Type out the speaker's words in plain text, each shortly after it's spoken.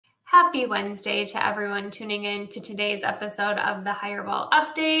Happy Wednesday to everyone tuning in to today's episode of the Hirewell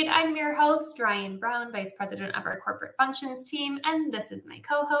Update. I'm your host, Ryan Brown, Vice President of our Corporate Functions team, and this is my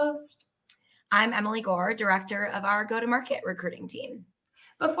co-host. I'm Emily Gore, Director of our Go-to-Market Recruiting team.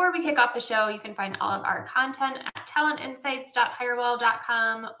 Before we kick off the show, you can find all of our content at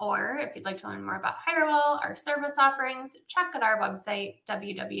talentinsights.hirewell.com, or if you'd like to learn more about Hirewell, our service offerings, check out our website,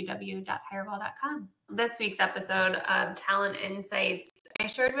 www.hirewell.com. This week's episode of Talent Insights, I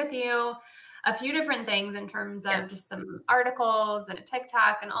shared with you a few different things in terms of just some articles and a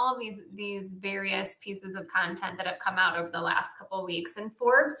TikTok and all of these various pieces of content that have come out over the last couple of weeks. And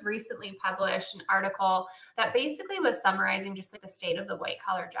Forbes recently published an article that basically was summarizing just like the state of the white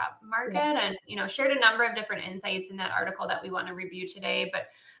collar job market and, shared a number of different insights in that article that we want to review today. But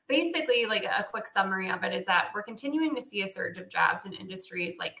basically, like a quick summary of it is that we're continuing to see a surge of jobs in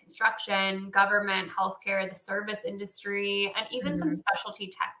industries like construction, government, healthcare, the service industry, and even some specialty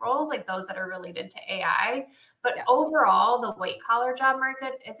tech roles like those that are related to AI. But overall, the white collar job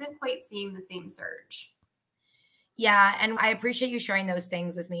market isn't quite seeing the same surge. Yeah, and I appreciate you sharing those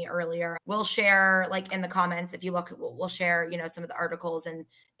things with me earlier. We'll share, like in the comments, if you look, we'll share, some of the articles. And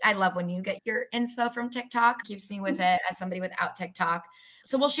I love when you get your inspo from TikTok. Keeps me with it as somebody without TikTok.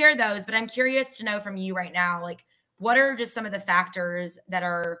 So we'll share those. But I'm curious to know from you right now, like, what are just some of the factors that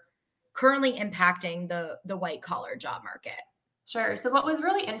are currently impacting the white collar job market? Sure. So what was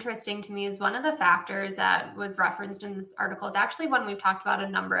really interesting to me is one of the factors that was referenced in this article is actually one we've talked about a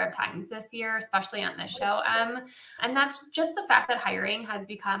number of times this year, especially on this show, and that's just the fact that hiring has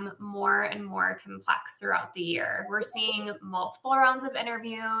become more and more complex throughout the year. We're seeing multiple rounds of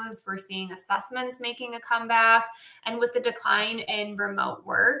interviews. We're seeing assessments making a comeback. And with the decline in remote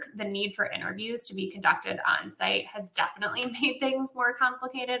work, the need for interviews to be conducted on site has definitely made things more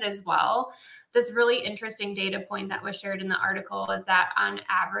complicated as well. This really interesting data point that was shared in the article is that on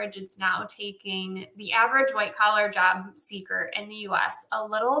average, it's now taking the average white collar job seeker in the US a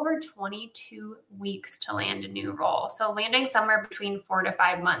little over 22 weeks to land a new role. So landing somewhere between 4 to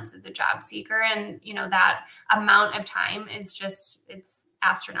 5 months as a job seeker. And, that amount of time is it's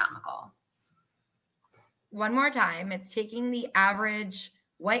astronomical. One more time, it's taking the average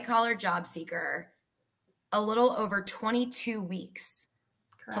white collar job seeker a little over 22 weeks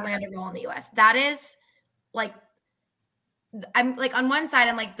to land a role in the US. That is I'm like on one side,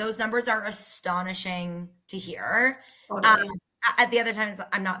 I'm like, those numbers are astonishing to hear. Totally. At the other times,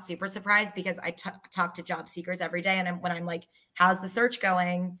 I'm not super surprised because I talk to job seekers every day. And when I'm like, how's the search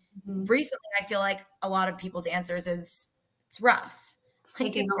going? Recently, I feel like a lot of people's answers is it's rough. It's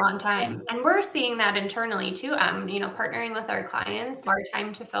taking a long time. And we're seeing that internally too. Partnering with our clients, our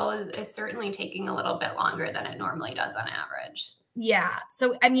time to fill is certainly taking a little bit longer than it normally does on average. Yeah.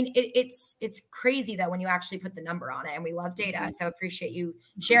 So, I mean, it's crazy though, when you actually put the number on it, and we love data. So appreciate you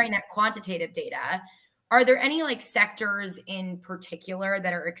sharing that quantitative data. Are there any like sectors in particular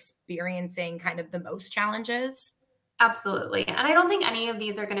that are experiencing kind of the most challenges? Absolutely. And I don't think any of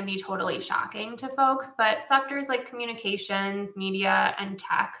these are going to be totally shocking to folks, but sectors like communications, media, and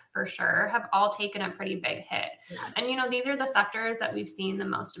tech for sure have all taken a pretty big hit. And, these are the sectors that we've seen the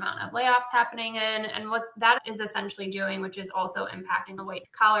most amount of layoffs happening in. And what that is essentially doing, which is also impacting the white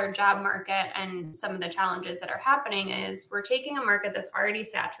collar job market and some of the challenges that are happening, is we're taking a market that's already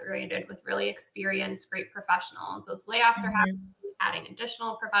saturated with really experienced, great professionals. Those layoffs are happening, adding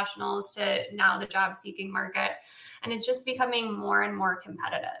additional professionals to now the job seeking market. And it's just becoming more and more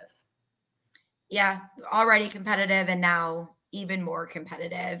competitive. Yeah, already competitive and now even more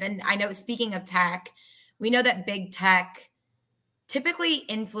competitive. And I know, speaking of tech, we know that big tech typically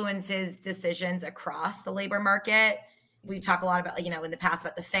influences decisions across the labor market. We talk a lot about, in the past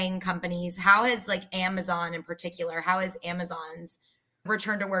about the FANG companies. How has like Amazon in particular, how has Amazon's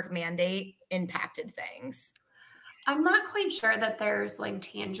return to work mandate impacted things? I'm not quite sure that there's like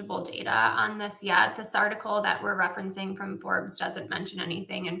tangible data on this yet. This article that we're referencing from Forbes doesn't mention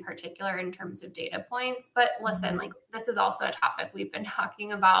anything in particular in terms of data points. But listen, like this is also a topic we've been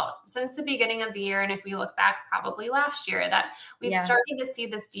talking about since the beginning of the year. And if we look back probably last year, that we've started to see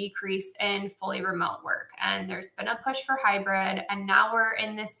this decrease in fully remote work. And there's been a push for hybrid. And now we're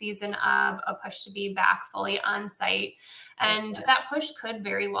in this season of a push to be back fully on site. And that push could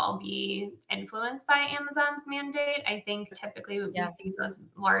very well be influenced by Amazon's mandate. I think typically we see those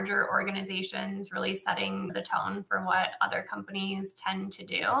larger organizations really setting the tone for what other companies tend to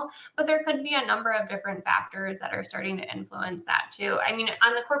do. But there could be a number of different factors that are starting to influence that too. I mean,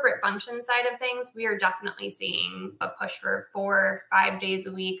 on the corporate function side of things, we are definitely seeing a push for 4 or 5 days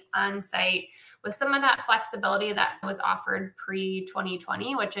a week on site with some of that flexibility that was offered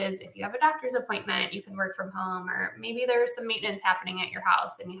pre-2020, which is if you have a doctor's appointment, you can work from home, or maybe there's there's some maintenance happening at your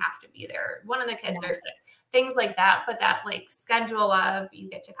house and you have to be there. One of the kids Yeah. are sick, things like that. But that like schedule of you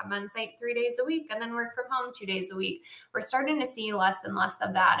get to come on site 3 days a week and then work from home 2 days a week, we're starting to see less and less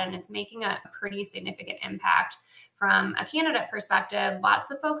of that. And it's making a pretty significant impact. From a candidate perspective,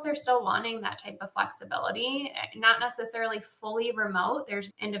 lots of folks are still wanting that type of flexibility, not necessarily fully remote.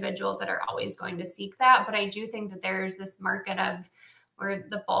 There's individuals that are always going to seek that, but I do think that there's this market of where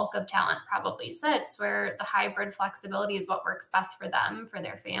the bulk of talent probably sits, where the hybrid flexibility is what works best for them, for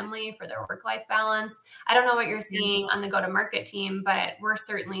their family, for their work-life balance. I don't know what you're seeing on the go-to-market team, but we're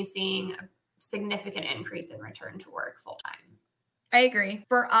certainly seeing a significant increase in return to work full-time. I agree.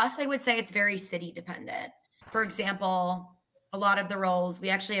 For us, I would say it's very city dependent. For example, a lot of the roles, we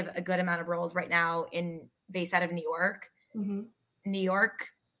actually have a good amount of roles right now based out of New York. Mm-hmm. New York,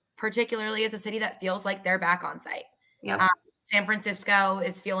 particularly, is a city that feels like they're back on site. Yep. San Francisco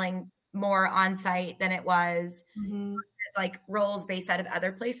is feeling more on site than it was. Mm-hmm. Like roles based out of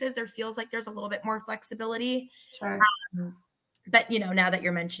other places, there feels like there's a little bit more flexibility. Sure. But now that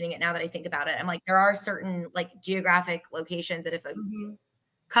you're mentioning it, now that I think about it, I'm like, there are certain like geographic locations that if a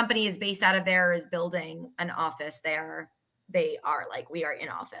company is based out of there, is building an office there, they are like, we are in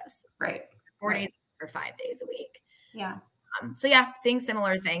office. Right. 4 days or 5 days a week. Yeah. So yeah, seeing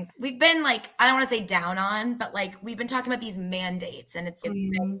similar things. We've been like, I don't want to say down on, but like we've been talking about these mandates, and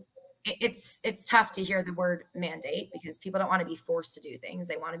it's tough to hear the word mandate because people don't want to be forced to do things.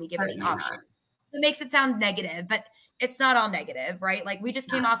 They want to be given the option. It makes it sound negative, but it's not all negative, right? Like we just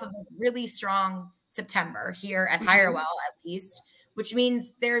came off of a really strong September here at Hirewell, at least, which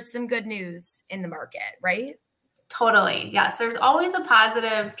means there's some good news in the market, right? Totally. Yes. There's always a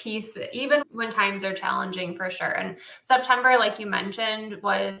positive piece, even when times are challenging, for sure. And September, like you mentioned,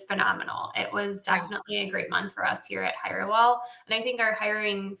 was phenomenal. It was definitely a great month for us here at Hirewell. And I think our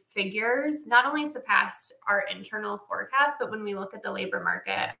hiring figures not only surpassed our internal forecast, but when we look at the labor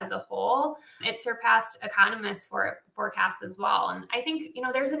market as a whole, it surpassed economists' forecasts as well. And I think,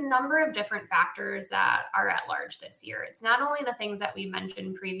 there's a number of different factors that are at large this year. It's not only the things that we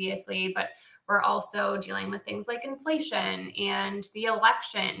mentioned previously, but we're also dealing with things like inflation and the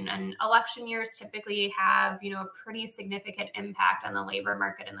election. And election years typically have, a pretty significant impact on the labor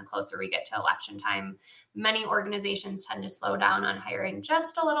market. And the closer we get to election time, many organizations tend to slow down on hiring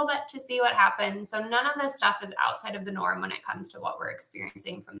just a little bit to see what happens. So none of this stuff is outside of the norm when it comes to what we're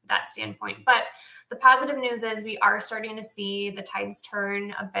experiencing from that standpoint. But the positive news is we are starting to see the tides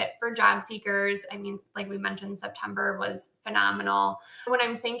turn a bit for job seekers. I mean, like we mentioned, September was phenomenal. When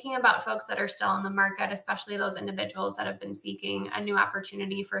I'm thinking about folks that are still in the market, especially those individuals that have been seeking a new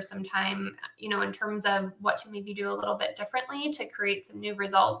opportunity for some time, in terms of what to maybe do a little bit differently to create some new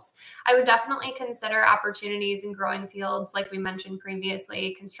results, I would definitely consider opportunities in growing fields like we mentioned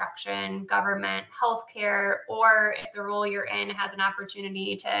previously: construction, government, healthcare, or if the role you're in has an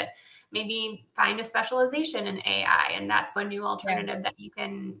opportunity to maybe find a specialization in AI, and that's a new alternative that you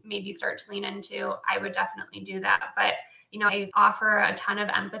can maybe start to lean into, I would definitely do that. But I offer a ton of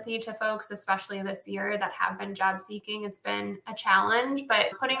empathy to folks, especially this year, that have been job seeking. It's been a challenge, but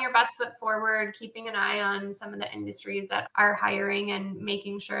putting your best foot forward, keeping an eye on some of the industries that are hiring, and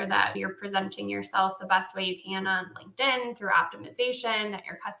making sure that you're presenting yourself the best way you can on LinkedIn through optimization, that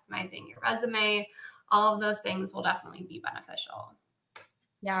you're customizing your resume, all of those things will definitely be beneficial.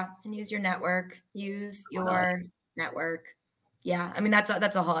 Yeah. And use your network. Yeah. I mean, that's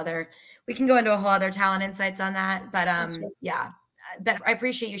a whole other, we can go into a whole other talent insights on that, but yeah, but I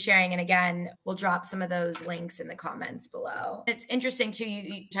appreciate you sharing. And again, we'll drop some of those links in the comments below. It's interesting too,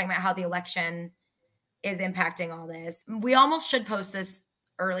 you talking about how the election is impacting all this. We almost should post this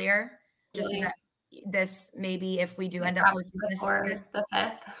earlier, just so that this, maybe if we do end up posting this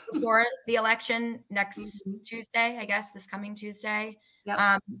before the election next Tuesday, I guess this coming Tuesday,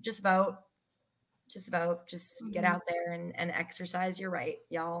 just vote. Just get out there and exercise your right,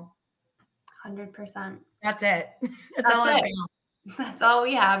 y'all. 100%. That's it. That's all I've got. That's all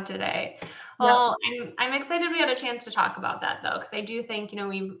we have today. Well, I'm excited we had a chance to talk about that, though, because I do think,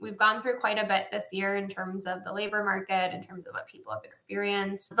 we've gone through quite a bit this year in terms of the labor market, in terms of what people have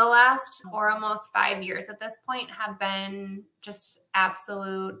experienced. The last almost 5 years at this point have been just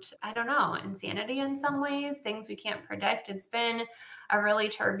absolute, I don't know, insanity in some ways, things we can't predict. It's been a really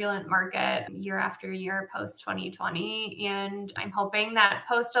turbulent market year after year post 2020. And I'm hoping that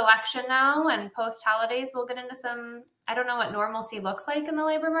post election now and post holidays, we'll get into some, I don't know what normalcy looks like in the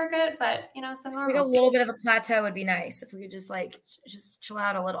labor market, but some like a little bit of a plateau would be nice if we could just chill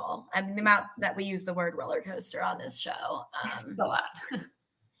out a little. I mean, the amount that we use the word roller coaster on this show. It's a lot.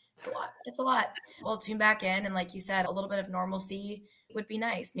 It's a lot. We'll tune back in, and like you said, a little bit of normalcy would be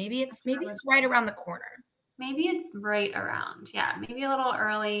nice. Maybe it's right around the corner. Maybe it's right around. Yeah, maybe a little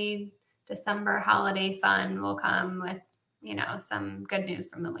early December holiday fun will come with, some good news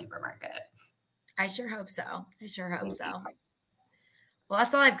from the labor market. I sure hope so. I sure hope Thank you. so. Well,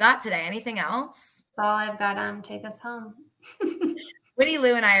 that's all I've got today. Anything else? That's all I've got. Take us home. Winnie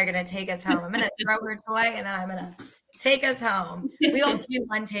Lou and I are going to take us home. I'm going to throw her toy and then I'm going to take us home. We only do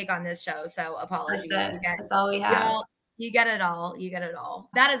one take on this show, so apologies. That's all we have. You get it all. You get it all.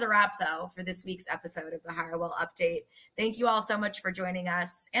 That is a wrap, though, for this week's episode of the Hirewell Update. Thank you all so much for joining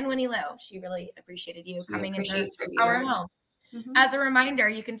us. And Winnie Lou, she really appreciated you coming into our home. Mm-hmm. As a reminder,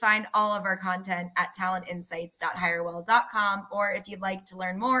 you can find all of our content at talentinsights.hirewell.com, or if you'd like to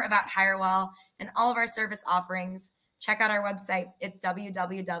learn more about Hirewell and all of our service offerings, check out our website. It's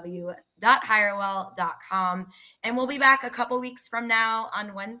www.hirewell.com. And we'll be back a couple weeks from now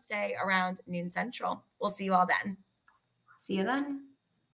on Wednesday around noon Central. We'll see you all then. See you then.